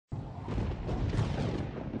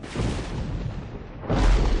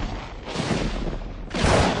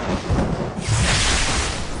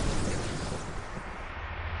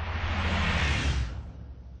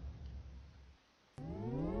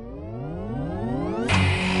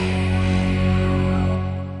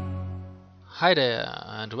Hi there,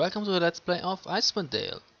 and welcome to the Let's Play of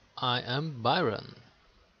Icewind. I am Byron.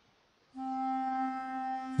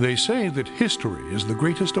 They say that history is the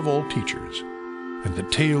greatest of all teachers, and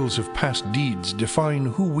that tales of past deeds define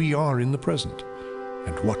who we are in the present,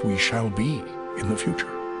 and what we shall be in the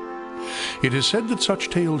future. It is said that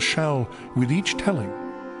such tales shall, with each telling,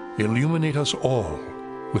 illuminate us all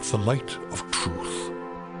with the light of truth.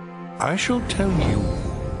 I shall tell you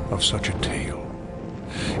of such a tale.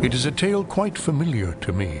 It is a tale quite familiar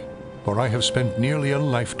to me, for I have spent nearly a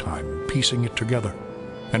lifetime piecing it together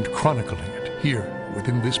and chronicling it here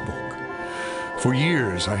within this book. For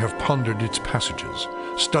years I have pondered its passages,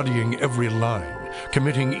 studying every line,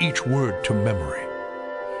 committing each word to memory.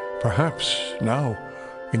 Perhaps now,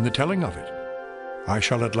 in the telling of it, I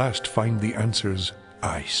shall at last find the answers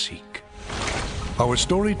I seek. Our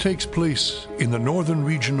story takes place in the northern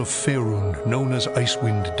region of Faerun, known as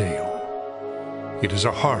Icewind Dale. It is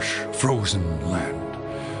a harsh, frozen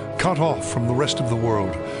land, cut off from the rest of the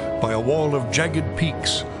world by a wall of jagged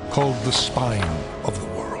peaks called the Spine of the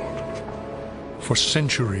World. For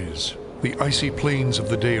centuries, the icy plains of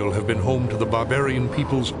the Dale have been home to the barbarian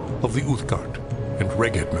peoples of the Uthgard and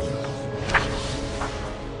Regedman.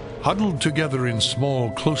 Huddled together in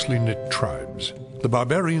small, closely knit tribes, the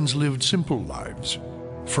barbarians lived simple lives,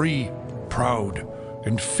 free, proud,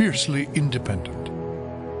 and fiercely independent.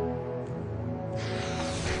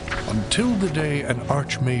 Until the day an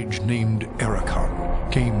archmage named Ericon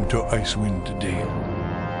came to Icewind Dale.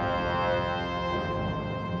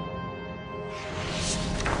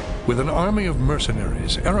 With an army of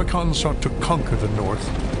mercenaries, Ericon sought to conquer the north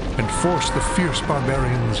and force the fierce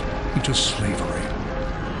barbarians into slavery.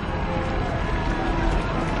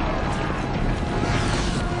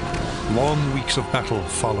 Long weeks of battle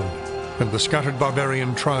followed, and the scattered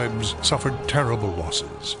barbarian tribes suffered terrible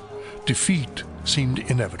losses. Defeat seemed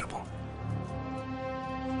inevitable.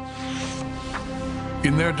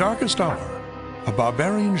 In their darkest hour, a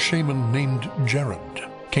barbarian shaman named Jared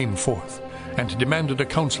came forth and demanded a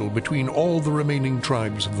council between all the remaining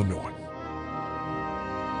tribes of the north.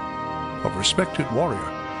 A respected warrior,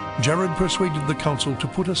 Jared persuaded the council to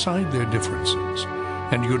put aside their differences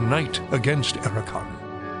and unite against Ericon.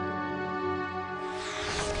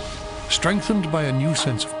 Strengthened by a new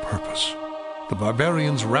sense of purpose, the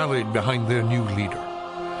barbarians rallied behind their new leader.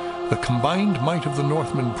 The combined might of the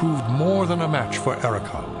Northmen proved more than a match for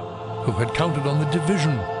Ericon, who had counted on the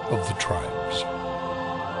division of the tribes.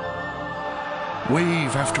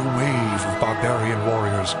 Wave after wave of barbarian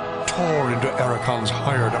warriors tore into Ericon's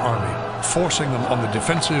hired army, forcing them on the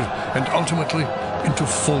defensive and ultimately into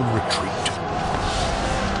full retreat.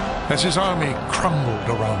 As his army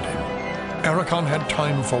crumbled around him, Ericon had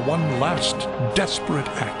time for one last desperate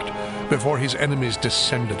act before his enemies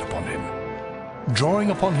descended upon him. Drawing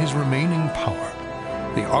upon his remaining power,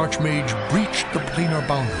 the Archmage breached the planar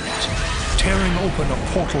boundaries, tearing open a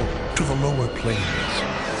portal to the lower planes.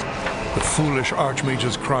 The foolish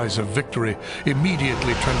Archmage's cries of victory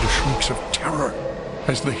immediately turned to shrieks of terror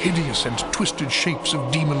as the hideous and twisted shapes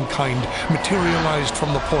of demonkind materialized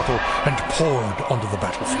from the portal and poured onto the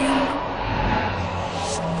battlefield.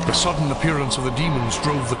 The sudden appearance of the demons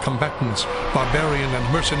drove the combatants, barbarian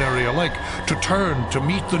and mercenary alike, to turn to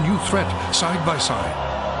meet the new threat side by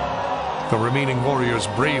side. The remaining warriors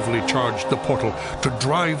bravely charged the portal to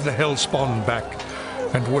drive the hellspawn back,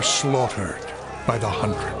 and were slaughtered by the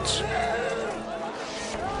hundreds.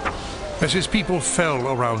 As his people fell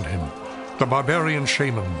around him, the barbarian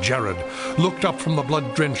shaman, Jared, looked up from the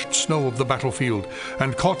blood-drenched snow of the battlefield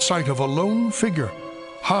and caught sight of a lone figure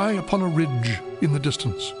high upon a ridge in the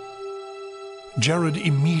distance. Jared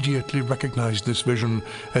immediately recognized this vision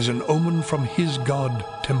as an omen from his god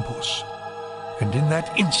Tempus, and in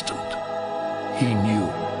that instant he knew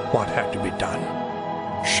what had to be done.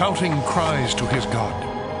 Shouting cries to his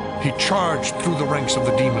god, he charged through the ranks of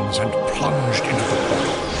the demons and plunged into the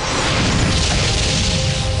portal.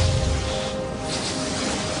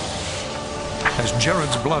 As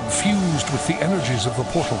Jared's blood fused with the energies of the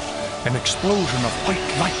portal, an explosion of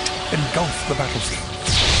white light engulfed the battlefield.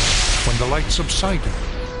 When the light subsided,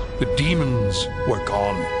 the demons were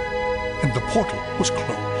gone, and the portal was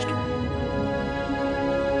closed.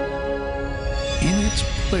 In its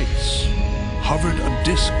place hovered a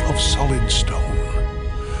disk of solid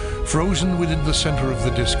stone. Frozen within the center of the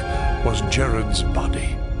disk was Jared's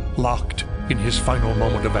body, locked in his final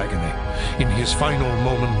moment of agony, in his final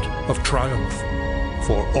moment of triumph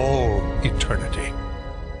for all eternity.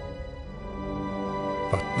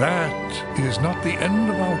 But that is not the end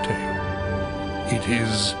of our tale. It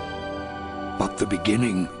is but the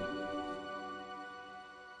beginning.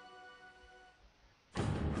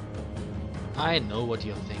 I know what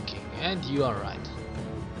you're thinking, and you are right.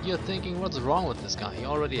 You're thinking, what's wrong with this guy? He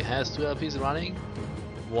already has 2 LPs running,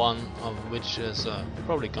 one of which is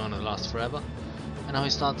probably gonna last forever, and now he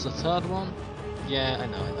starts the 3rd one? Yeah, I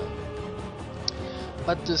know.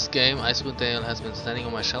 But this game, Icewind Dale, has been standing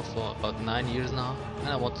on my shelf for about 9 years now, and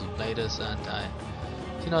I wanted to play this, and I,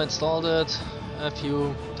 installed it a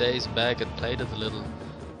few days back and played it a little,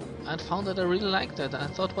 and found that I really liked it, and I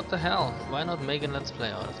thought, what the hell, why not make a Let's Play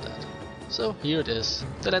out of that? So here it is,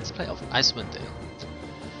 the Let's Play of Icewind Dale.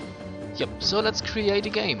 Yep, so let's create a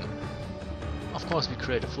game. Of course we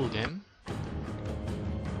create a full game.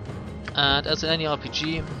 And as in any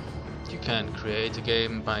RPG, you can create a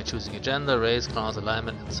game by choosing a gender, race, class,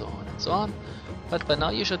 alignment, and so on and so on. But by now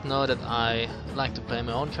you should know that I like to play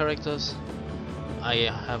my own characters. I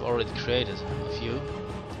have already created a few.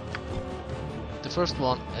 The first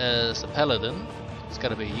one is a paladin. It's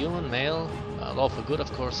gotta be human, male, lawful good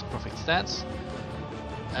of course, perfect stats,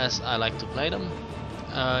 as I like to play them.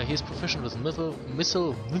 He's proficient with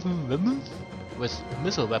missile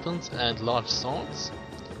weapons and large swords.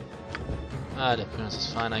 The appearance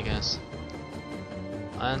is fine, I guess.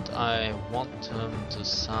 And I want him to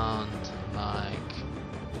sound like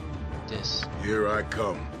this. Here I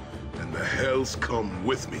come, and the hells come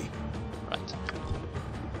with me. Right.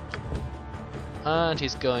 And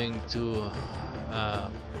he's going to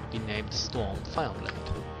be named Storm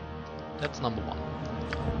Fireblade. That's number 1.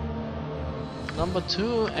 Number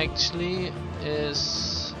 2 actually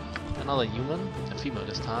is another human, a female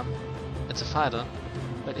this time. It's a fighter,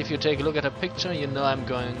 but if you take a look at her picture, you know I'm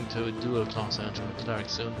going to dual class her into a cleric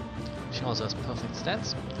soon. She also has perfect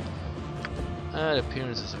stats. The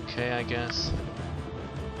appearance is okay, I guess.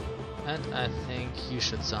 And I think you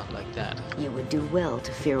should sound like that. You would do well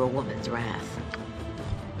to fear a woman's wrath.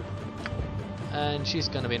 And she's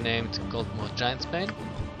gonna be named Goldmoor Giantsbane.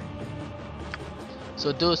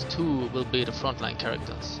 So those 2 will be the frontline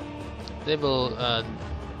characters. They will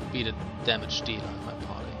be the damage dealer in my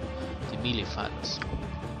party, the melee fighters.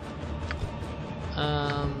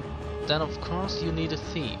 Then of course you need a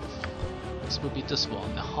thief. This will be this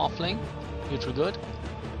one, a halfling, neutral good.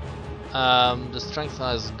 The strengths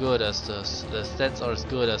are as good as the stats are as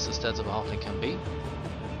good as the stats of a halfling can be.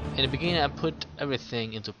 In the beginning I put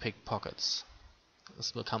everything into pickpockets.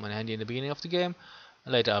 This will come in handy in the beginning of the game.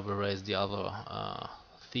 Later I will raise the other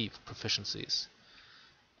thief proficiencies.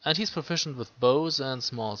 And he's proficient with bows and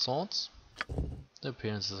small swords. The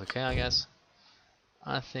appearance is okay, I guess.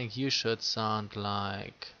 I think you should sound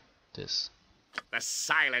like this. The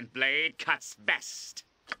silent blade cuts best.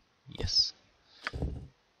 Yes.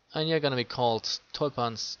 And you're gonna be called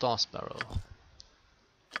Tulpan Star Sparrow.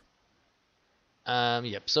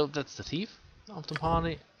 Yep, so that's the thief of the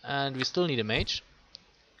party. And we still need a mage.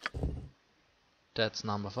 That's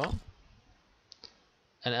number 4.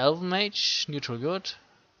 An elven mage, neutral good,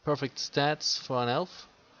 perfect stats for an elf.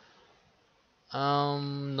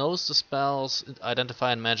 Knows the spells,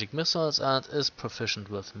 identify and magic missiles, and is proficient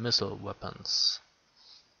with missile weapons.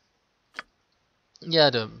 Yeah,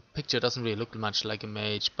 the picture doesn't really look much like a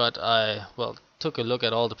mage, but I, took a look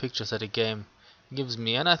at all the pictures that the game gives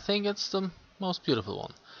me, and I think it's the most beautiful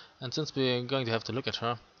one. And since we're going to have to look at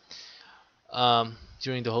her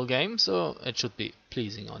during the whole game, so it should be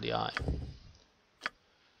pleasing on the eye.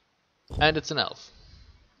 And it's an elf.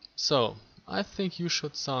 So, I think you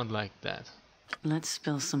should sound like that. Let's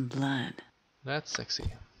spill some blood. That's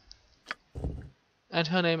sexy. And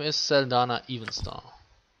her name is Seldana Evenstar.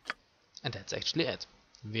 And that's actually it.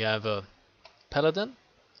 We have a paladin,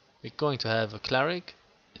 we're going to have a cleric,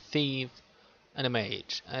 a thief, and a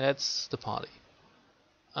mage. And that's the party.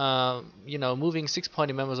 Moving 6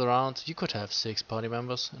 party members around, you could have 6 party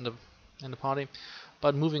members in the party,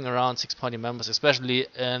 but moving around 6 party members, especially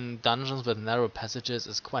in dungeons with narrow passages,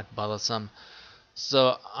 is quite bothersome.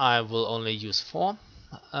 So I will only use 4.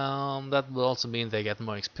 That will also mean they get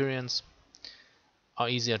more experience, are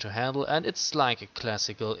easier to handle, and it's like a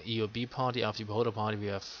classical EOB party. After you behold a party, we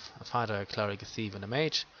have a fighter, a cleric, a thief, and a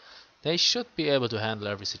mage. They should be able to handle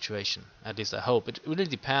every situation, at least I hope. It really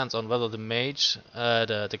depends on whether the mage,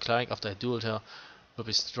 the cleric after I dueled her, will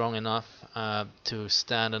be strong enough to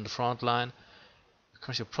stand in the front line,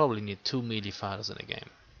 because you probably need 2 melee fighters in a game.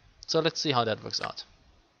 So let's see how that works out.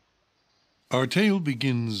 Our tale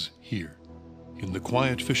begins here, in the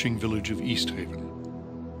quiet fishing village of Easthaven,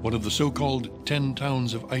 one of the so-called 10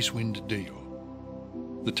 towns of Icewind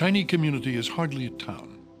Dale. The tiny community is hardly a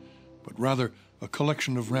town, but rather a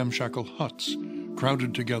collection of ramshackle huts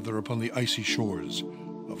crowded together upon the icy shores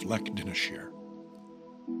of Loch Dinneshere.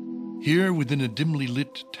 Here, within a dimly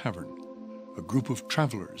lit tavern, a group of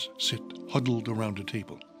travelers sit huddled around a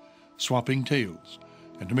table, swapping tales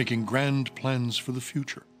and making grand plans for the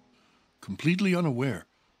future, completely unaware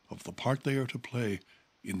of the part they are to play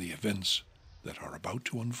in the events that are about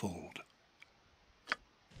to unfold.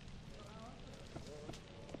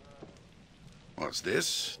 What's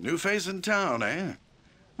this? New face in town, eh?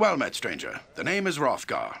 Well met, stranger. The name is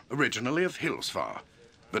Hrothgar, originally of Hillsfar.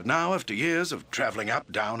 But now, after years of traveling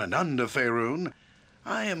up, down, and under Faerun,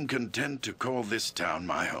 I am content to call this town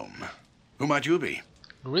my home. Who might you be?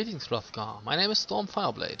 Greetings, Hrothgar. My name is Storm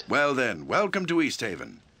Fireblade. Well then, welcome to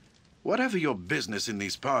Easthaven. Whatever your business in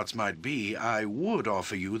these parts might be, I would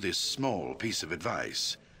offer you this small piece of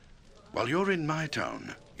advice. While you're in my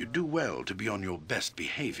town, you do well to be on your best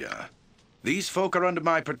behavior. These folk are under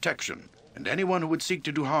my protection, and anyone who would seek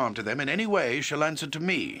to do harm to them in any way shall answer to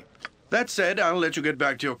me. That said, I'll let you get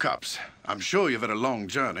back to your cups. I'm sure you've had a long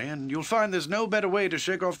journey, and you'll find there's no better way to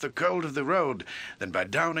shake off the cold of the road than by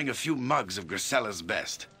downing a few mugs of Grisella's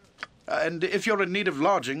best. And if you're in need of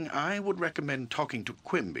lodging, I would recommend talking to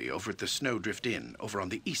Quimby over at the Snowdrift Inn over on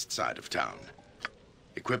the east side of town.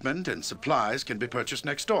 Equipment and supplies can be purchased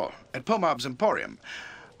next door, at Pomab's Emporium.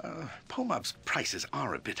 Pomab's prices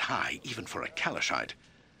are a bit high, even for a Kalashite.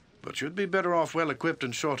 But you'd be better off well-equipped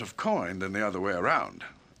and short of coin than the other way around.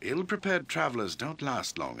 Ill-prepared travelers don't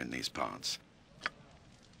last long in these parts.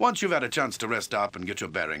 Once you've had a chance to rest up and get your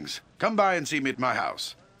bearings, come by and see me at my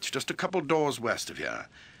house. It's just a couple doors west of here.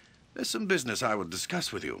 There's some business I would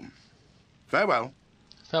discuss with you. Farewell.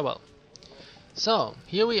 Farewell. So,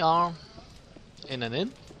 here we are in an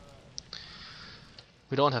inn.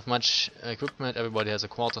 We don't have much equipment, everybody has a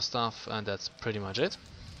quarterstaff, and that's pretty much it.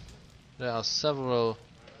 There are several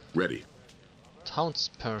Ready.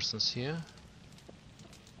 townspersons here.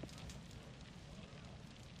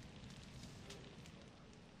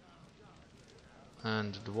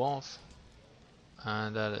 And the dwarf.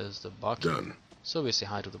 And that is the barkeep. Done. So we say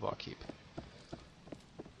hi to the barkeep.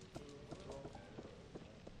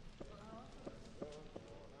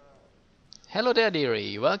 Hello there,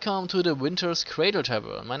 dearie. Welcome to the Winter's Cradle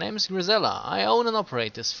Tavern. My name is Grisella. I own and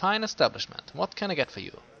operate this fine establishment. What can I get for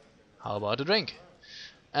you? How about a drink?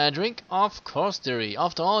 A drink? Of course, dearie.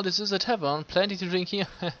 After all, this is a tavern. Plenty to drink here.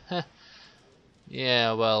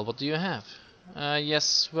 Yeah, well, what do you have?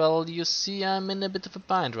 Yes, well, you see, I'm in a bit of a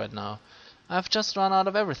bind right now. I've just run out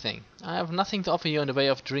of everything. I have nothing to offer you in the way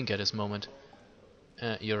of drink at this moment.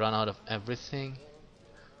 You run out of everything?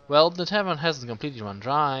 Well, the tavern hasn't completely run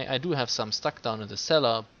dry. I do have some stuck down in the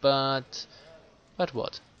cellar, but... But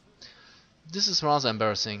what? This is rather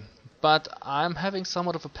embarrassing, but I'm having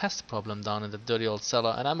somewhat of a pest problem down in the dirty old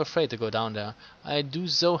cellar, and I'm afraid to go down there. I do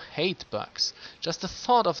so hate bugs. Just the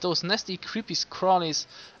thought of those nasty creepies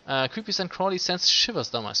and crawlies sends shivers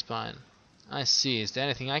down my spine. I see. Is there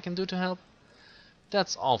anything I can do to help?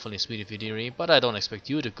 That's awfully sweet of you, dearie, but I don't expect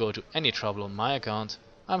you to go to any trouble on my account.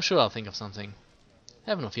 I'm sure I'll think of something.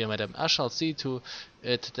 Have no fear, madam. I shall see to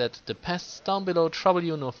it that the pests down below trouble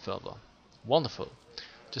you no further. Wonderful.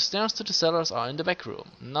 The stairs to the cellars are in the back room.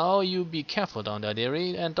 Now you be careful down there,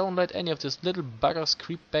 dearie, and don't let any of these little buggers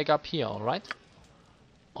creep back up here, alright?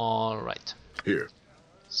 Alright. Here.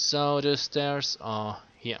 So the stairs are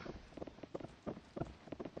here.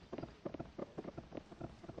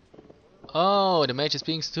 Oh, the mage is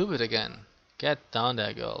being stupid again. Get down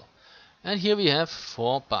there, girl. And here we have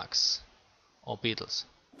 4 bugs. Or beetles.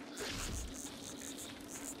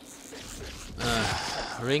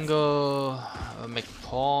 Ringo,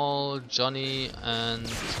 McPaul, Johnny, and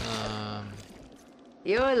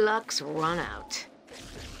Your luck's run out.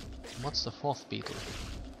 what's the 4th beetle?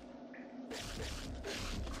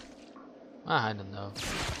 I don't know.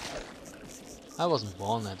 I wasn't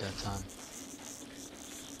born at that time.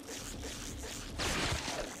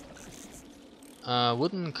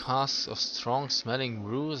 Wooden casks of strong-smelling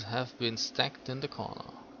brews have been stacked in the corner.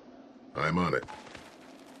 I'm on it.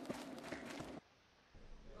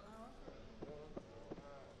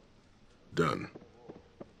 Done.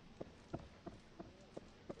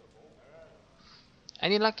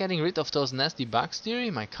 Any luck getting rid of those nasty bugs, dearie?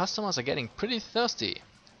 My customers are getting pretty thirsty.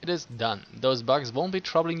 It is done. Those bugs won't be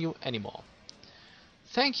troubling you anymore.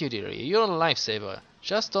 Thank you, dearie. You're a lifesaver.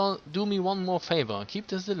 Just don't do me one more favor. Keep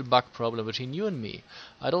this little bug problem between you and me.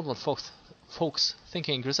 I don't want folks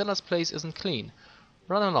thinking Grisella's place isn't clean.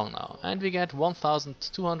 Run along now, and we get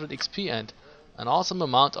 1200 XP and an awesome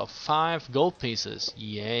amount of 5 gold pieces.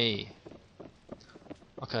 Yay.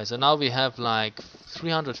 Okay, so now we have like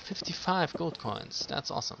 355 gold coins. That's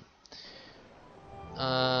awesome.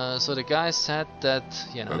 So the guy said that,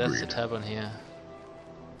 you know, that's the tavern here.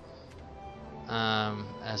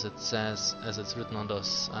 As it says, as it's written on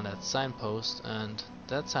that signpost, and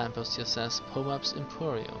that signpost here says Pomab's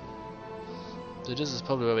Emporium. So this is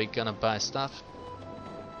probably where we're gonna buy stuff.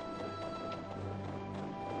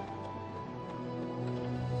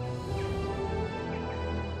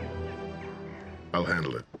 I'll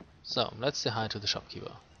handle it. So, let's say hi to the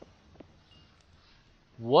shopkeeper.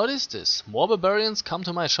 What is this? More barbarians come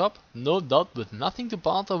to my shop? No doubt with nothing to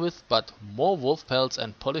bother with but more wolf pelts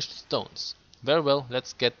and polished stones. Very well,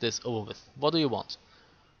 let's get this over with. What do you want?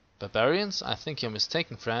 Barbarians? I think you're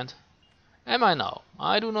mistaken, friend. Am I now?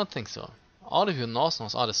 I do not think so. All of you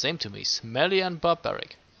Northerners are the same to me, smelly and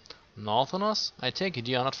barbaric. Northerners? I take it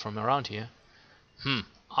you are not from around here.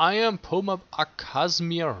 I am Pomab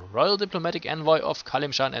Akazmir, royal diplomatic envoy of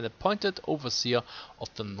Kalimshan and appointed overseer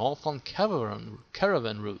of the northern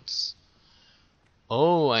caravan routes.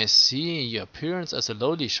 Oh, I see. Your appearance as a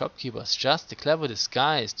lowly shopkeeper is just a clever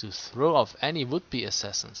disguise to throw off any would-be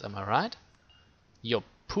assassins, am I right? Your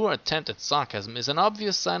poor attempt at sarcasm is an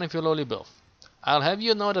obvious sign of your lowly birth. I'll have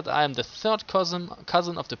you know that I am the third cousin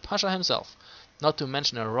of the Pasha himself, not to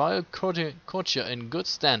mention a royal courtier in good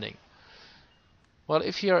standing. Well,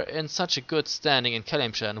 if you're in such a good standing in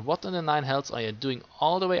Kalimshan, what in the nine hells are you doing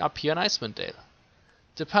all the way up here in Icewind Dale?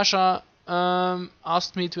 The Pasha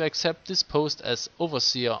asked me to accept this post as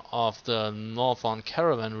overseer of the northern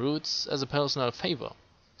caravan routes as a personal favor.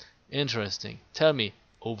 Interesting. Tell me,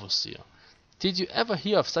 overseer, did you ever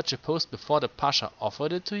hear of such a post before the Pasha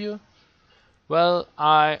offered it to you? Well,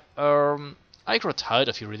 I grow tired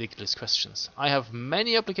of your ridiculous questions. I have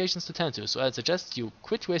many applications to tend to, so I suggest you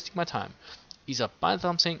quit wasting my time. Either buy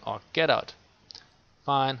something or get out.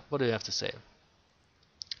 Fine, what do you have to say?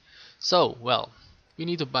 So, well, we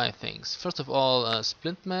need to buy things. First of all,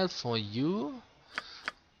 splint mail for you.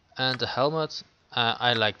 And a helmet.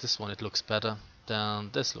 I like this one, it looks better.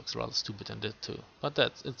 Then this looks rather stupid and it too. But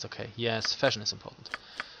it's okay. Yes, fashion is important.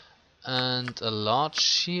 And a large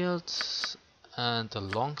shield. And a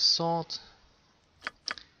long sword.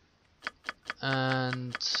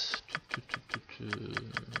 And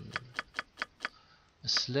a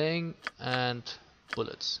sling and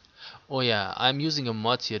bullets. Oh yeah, I'm using a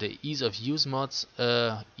mod here, the ease of use mod.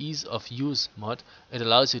 It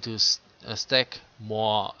allows you to stack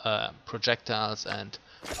more projectiles and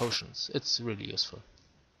potions. It's really useful.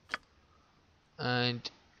 And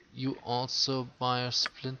you also buy a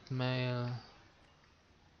splint mail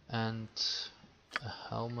and a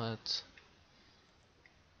helmet.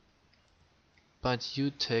 But you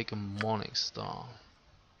take a morning star.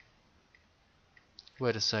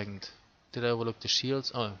 Wait a second. Did I overlook the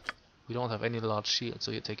shields? Oh, we don't have any large shield, so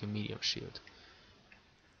you take a medium shield.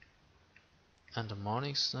 And a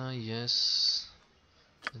morning star, yes.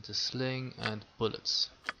 And a sling and bullets.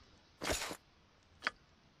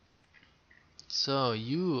 So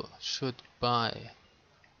you should buy.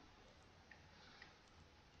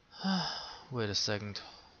 Wait a second.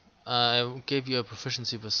 I gave you a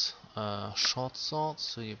proficiency with short swords,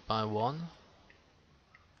 so you buy one.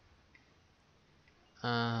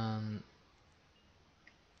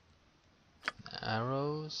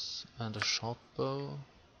 Arrows and a short bow.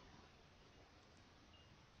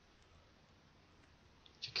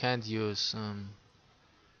 You can't use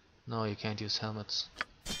no, you can't use helmets.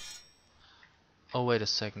 Oh wait a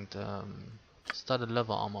second, studded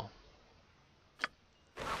leather armor.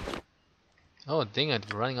 Oh dang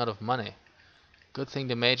it, we're running out of money. Good thing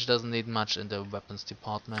the mage doesn't need much in the weapons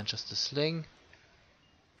department, just a sling,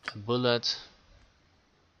 a bullet,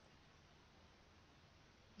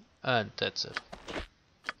 and that's it.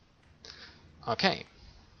 Okay,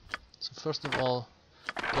 so first of all,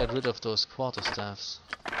 get rid of those quarterstaffs.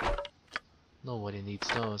 Nobody needs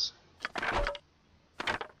those.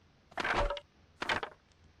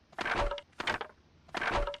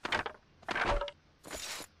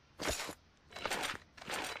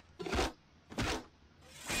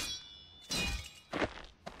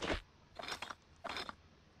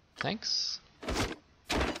 Thanks.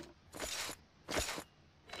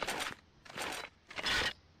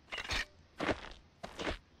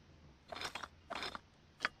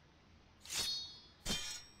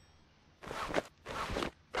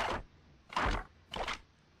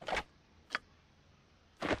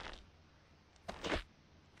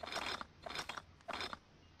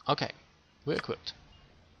 Okay, we're equipped.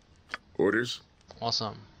 Orders?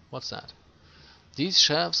 Awesome. What's that? These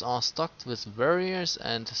shelves are stocked with various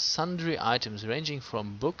and sundry items ranging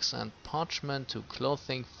from books and parchment to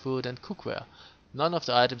clothing, food and cookware. None of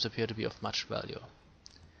the items appear to be of much value.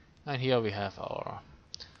 And here we have our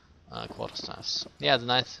quarterstaffs. Yeah, the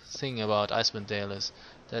nice thing about Icewind Dale is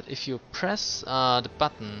that if you press the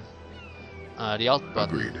button, the alt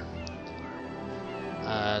button, Agreed.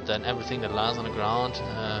 then everything that lies on the ground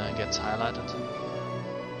gets highlighted.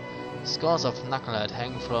 Scores of knucklehead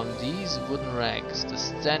hang from these wooden racks. The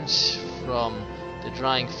stench from the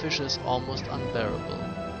drying fish is almost unbearable.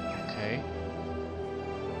 Okay.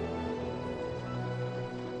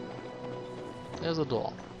 There's a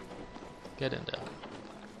door. Get in there.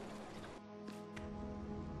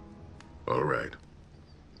 All right.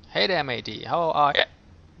 Hey there, matey. How are you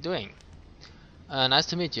doing? Nice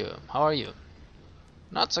to meet you. How are you?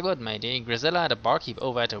 Not so good, matey. Grisella, the barkeep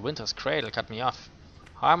over at the Winter's Cradle, cut me off.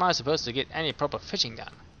 How am I supposed to get any proper fishing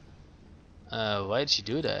done? Why did she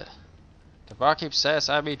do that? The barkeep says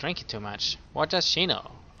I be drinking too much. What does she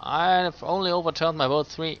know? I've only overturned my boat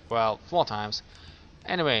 4 times.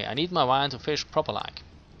 Anyway, I need my wine to fish proper like.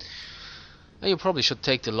 You probably should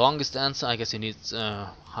take the longest answer. I guess you need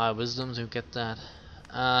high wisdom to get that.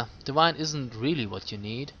 The wine isn't really what you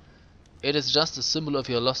need. It is just a symbol of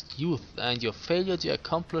your lost youth and your failure to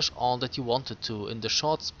accomplish all that you wanted to in the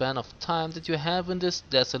short span of time that you have in this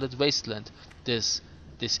desolate wasteland, this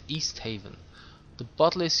Easthaven. The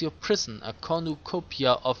bottle is your prison, a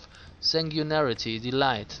cornucopia of sanguinarity,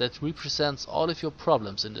 delight that represents all of your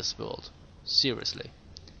problems in this world. Seriously.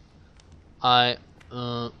 I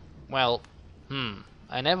never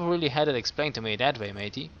really had it explained to me that way,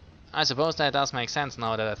 matey. I suppose that does make sense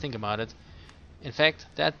now that I think about it. In fact,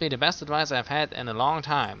 that'd be the best advice I've had in a long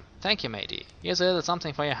time. Thank you, matey. Here's a little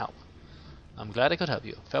something for your help. I'm glad I could help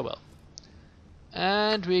you. Farewell.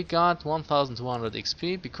 And we got 1200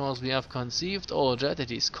 XP because we have conceived Olja that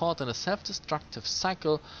he's caught in a self-destructive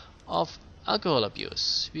cycle of alcohol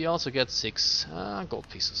abuse. We also get 6 gold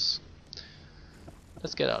pieces.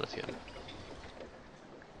 Let's get out of here.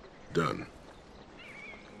 Done.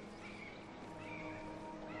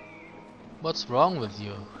 What's wrong with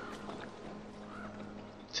you?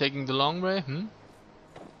 Taking the long way,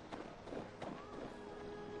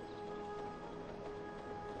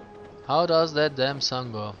 How does that damn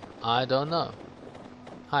song go? I don't know.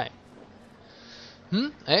 Hi.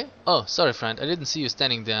 Eh? Oh, sorry friend, I didn't see you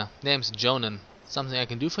standing there. Name's Jonan. Something I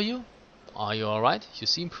can do for you? Are you alright? You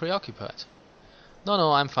seem preoccupied.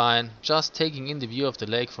 No, I'm fine. Just taking in the view of the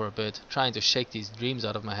lake for a bit, trying to shake these dreams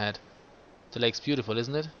out of my head. The lake's beautiful,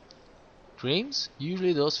 isn't it? Dreams?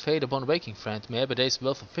 Usually those fade upon waking, friend. Maybe a day's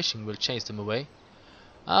worth of fishing will chase them away.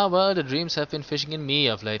 Ah, well, the dreams have been fishing in me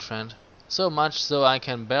of late, friend. So much so I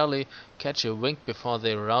can barely catch a wink before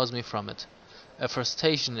they rouse me from it. A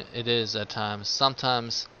frustration it is at times.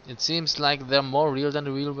 Sometimes it seems like they're more real than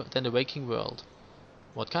the waking world.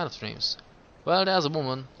 What kind of dreams? Well, there's a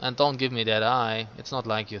woman, and don't give me that eye. It's not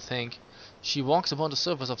like you think. She walks upon the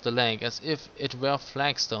surface of the lake as if it were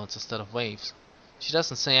flagstones instead of waves. She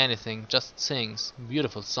doesn't say anything, just sings.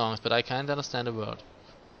 Beautiful songs, but I can't understand a word.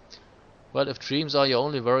 Well, if dreams are your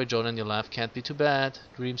only worry, John, in your life can't be too bad.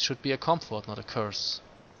 Dreams should be a comfort, not a curse.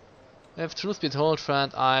 If truth be told,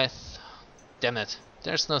 friend, damn it,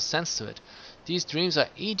 there's no sense to it. These dreams are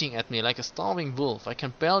eating at me like a starving wolf. I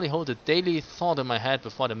can barely hold a daily thought in my head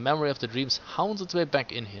before the memory of the dreams hounds its way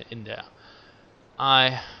back in there.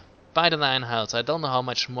 By the 9 hells, I don't know how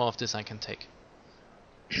much more of this I can take.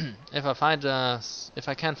 If I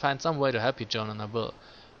can find some way to help you, John, I will.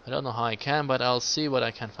 I don't know how I can, but I'll see what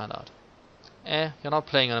I can find out. You're not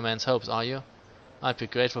playing on a man's hopes, are you? I'd be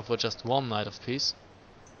grateful for just one night of peace.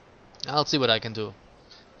 I'll see what I can do.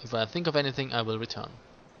 If I think of anything, I will return.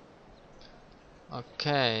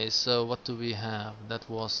 Okay, so what do we have? That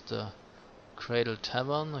was the Cradle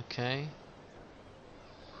Tavern, okay.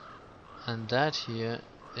 And that here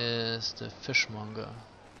is the fishmonger.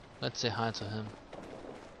 Let's say hi to him.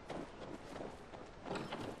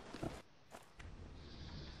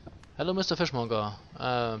 Hello, Mr. Fishmonger.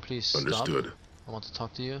 Please stop. Understood. I want to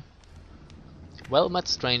talk to you. Well met,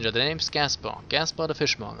 stranger. The name's Gaspar. Gaspar the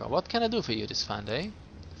Fishmonger. What can I do for you this fine day?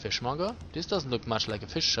 Fishmonger? This doesn't look much like a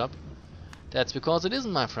fish shop. That's because it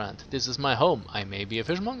isn't, my friend. This is my home. I may be a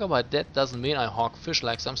fishmonger, but that doesn't mean I hawk fish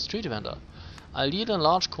like some street vendor. I deal in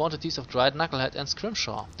large quantities of dried knucklehead and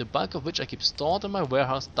scrimshaw, the bulk of which I keep stored in my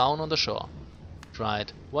warehouse down on the shore.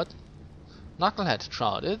 Dried what? Knucklehead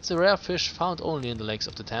trout. It's a rare fish found only in the lakes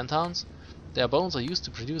of the 10 towns. Their bones are used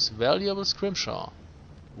to produce valuable scrimshaw.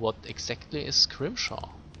 What exactly is scrimshaw?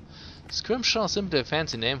 Scrimshaw is simply a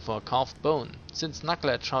fancy name for a carved bone. Since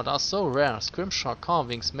knucklehead trout are so rare, scrimshaw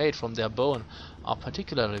carvings made from their bone are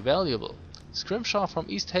particularly valuable. Scrimshaw from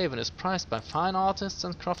Easthaven is prized by fine artists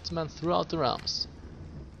and craftsmen throughout the realms.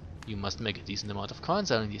 You must make a decent amount of coin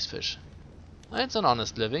selling these fish. It's an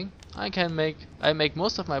honest living. I make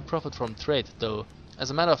most of my profit from trade, though. As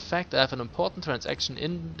a matter of fact, I have an important transaction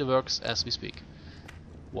in the works as we speak.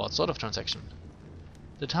 What sort of transaction?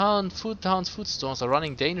 The town's food stores are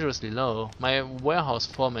running dangerously low. My warehouse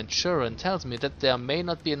foreman Shuren tells me that there may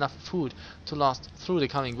not be enough food to last through the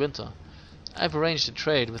coming winter. I've arranged a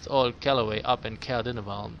trade with old Galloway up in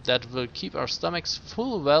Caer-Dineval that will keep our stomachs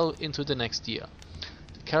full well into the next year.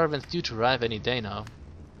 The caravan's due to arrive any day now.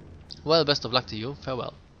 Well, best of luck to you.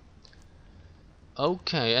 Farewell.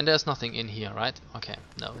 Okay, and there's nothing in here, right? Okay,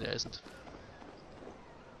 no, there isn't.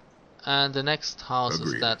 And the next house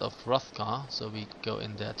is that of Hrothgar, so we go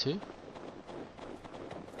in there too.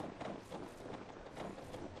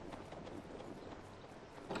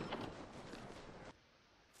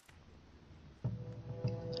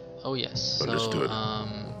 Oh yes, Understood.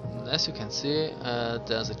 so as you can see,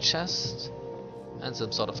 there's a chest and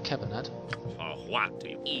some sort of cabinet. For what?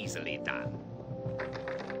 Easily done.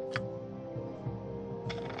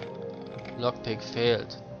 Lockpick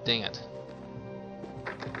failed. Dang it.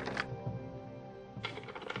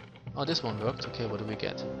 Oh, this one worked. Okay, what do we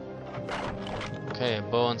get? Okay, a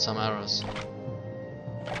bow and some arrows.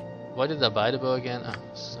 Why did I buy the bow again? Oh,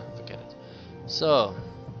 forget it. So,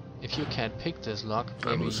 if you can't pick this lock,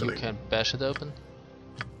 maybe you can bash it open.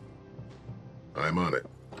 I'm on it.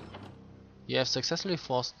 You have successfully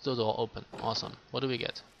forced the door open. Awesome. What do we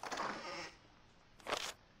get?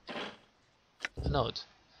 A note.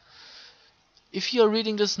 If you are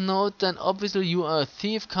reading this note, then obviously you are a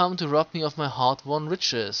thief come to rob me of my hard-won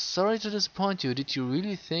riches. Sorry to disappoint you. Did you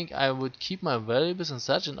really think I would keep my valuables in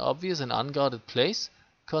such an obvious and unguarded place?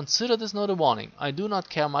 Consider this note a warning. I do not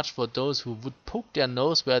care much for those who would poke their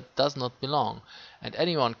nose where it does not belong, and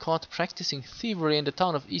anyone caught practicing thievery in the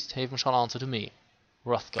town of Easthaven shall answer to me.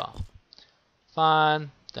 Hrothgar.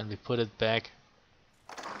 Fine, then we put it back.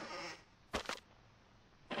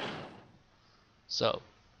 So,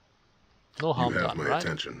 no harm done, my right?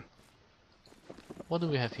 attention. What do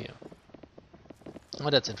we have here? Oh,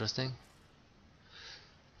 that's interesting.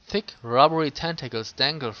 Thick, rubbery tentacles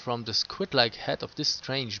dangle from the squid-like head of this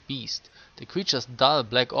strange beast. The creature's dull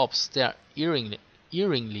black orbs stare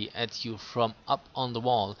eeringly at you from up on the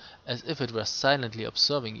wall, as if it were silently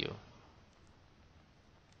observing you.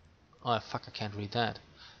 Oh fuck, I can't read that.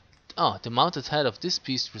 Oh, the mounted head of this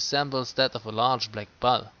beast resembles that of a large black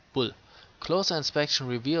bull. Closer inspection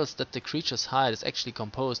reveals that the creature's hide is actually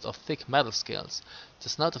composed of thick metal scales. The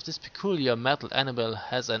snout of this peculiar metal animal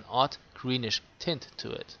has an odd greenish tint to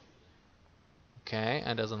it. Okay,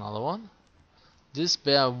 and there's another one. This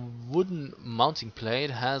bare wooden mounting plate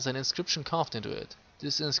has an inscription carved into it.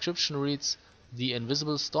 This inscription reads, "The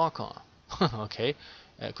Invisible Stalker." Okay,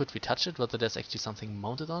 could we touch it? Whether there's actually something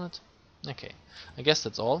mounted on it? Okay, I guess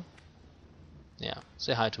that's all. Yeah,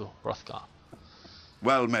 say hi to Hrothgar.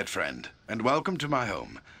 Well met, friend, and welcome to my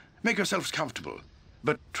home. Make yourselves comfortable,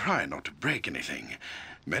 but try not to break anything.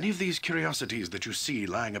 Many of these curiosities that you see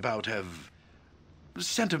lying about have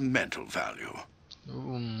sentimental value.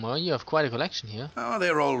 Well, you have quite a collection here. Oh,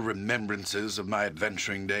 they're all remembrances of my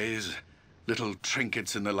adventuring days. Little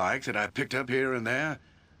trinkets and the like that I picked up here and there.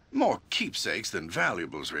 More keepsakes than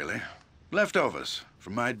valuables, really. Leftovers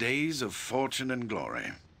from my days of fortune and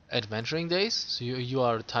glory. Adventuring days? So you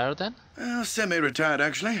are retired then? Semi-retired,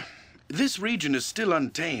 actually. This region is still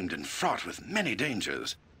untamed and fraught with many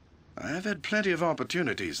dangers. I've had plenty of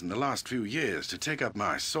opportunities in the last few years to take up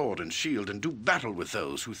my sword and shield and do battle with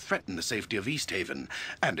those who threaten the safety of Easthaven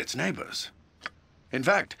and its neighbors. In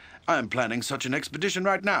fact, I'm planning such an expedition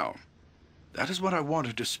right now. That is what I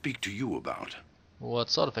wanted to speak to you about. What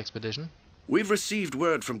sort of expedition? We've received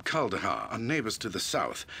word from Kuldahar, our neighbors to the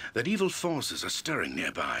south, that evil forces are stirring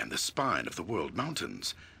nearby in the spine of the World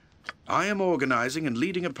Mountains. I am organizing and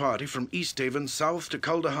leading a party from Easthaven south to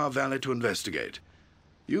Kuldahar Valley to investigate.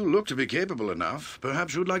 You look to be capable enough.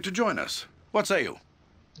 Perhaps you'd like to join us. What say you?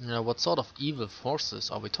 What sort of evil forces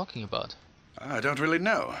are we talking about? I don't really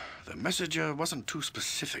know. The messenger wasn't too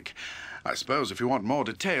specific. I suppose if you want more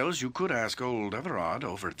details, you could ask old Everard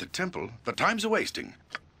over at the temple, but time's a-wasting.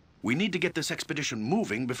 We need to get this expedition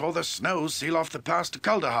moving before the snows seal off the pass to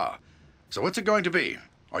Kuldahar. So what's it going to be?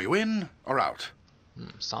 Are you in or out?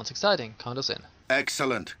 Sounds exciting. Count us in.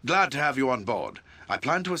 Excellent. Glad to have you on board. I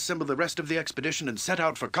plan to assemble the rest of the expedition and set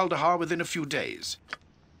out for Kuldahar within a few days.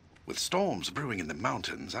 With storms brewing in the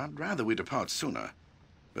mountains, I'd rather we depart sooner.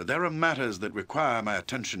 But there are matters that require my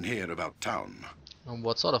attention here about town.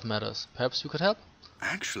 What sort of matters? Perhaps you could help?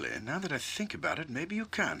 Actually, now that I think about it, maybe you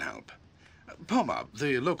can help. Pomab,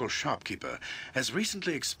 the local shopkeeper, has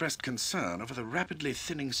recently expressed concern over the rapidly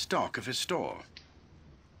thinning stock of his store.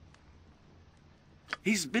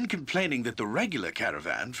 He's been complaining that the regular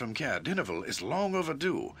caravan from Caer-Dineval is long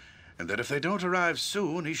overdue, and that if they don't arrive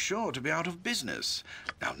soon, he's sure to be out of business.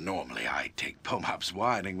 Now, normally I take Pomab's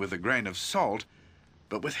whining with a grain of salt,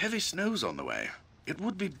 but with heavy snows on the way, it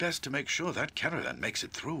would be best to make sure that caravan makes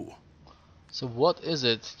it through. So what is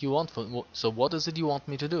it you want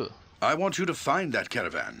me to do? I want you to find that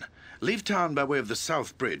caravan. Leave town by way of the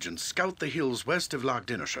South Bridge and scout the hills west of Loch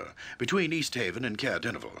Dinnershire, between Easthaven and Caer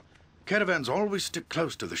Dineval. Caravans always stick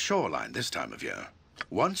close to the shoreline this time of year.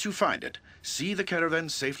 Once you find it, see the caravan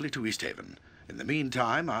safely to Easthaven. In the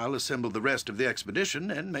meantime, I'll assemble the rest of the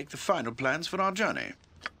expedition and make the final plans for our journey.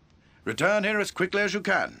 Return here as quickly as you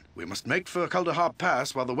can. We must make for Culderharp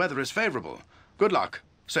Pass while the weather is favorable. Good luck.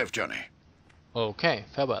 Safe journey. Okay,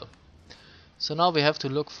 farewell. So now we have to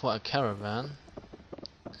look for a caravan.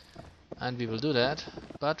 And we will do that.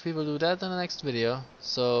 But we will do that in the next video.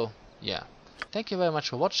 So, yeah. Thank you very much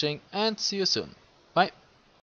for watching and see you soon. Bye.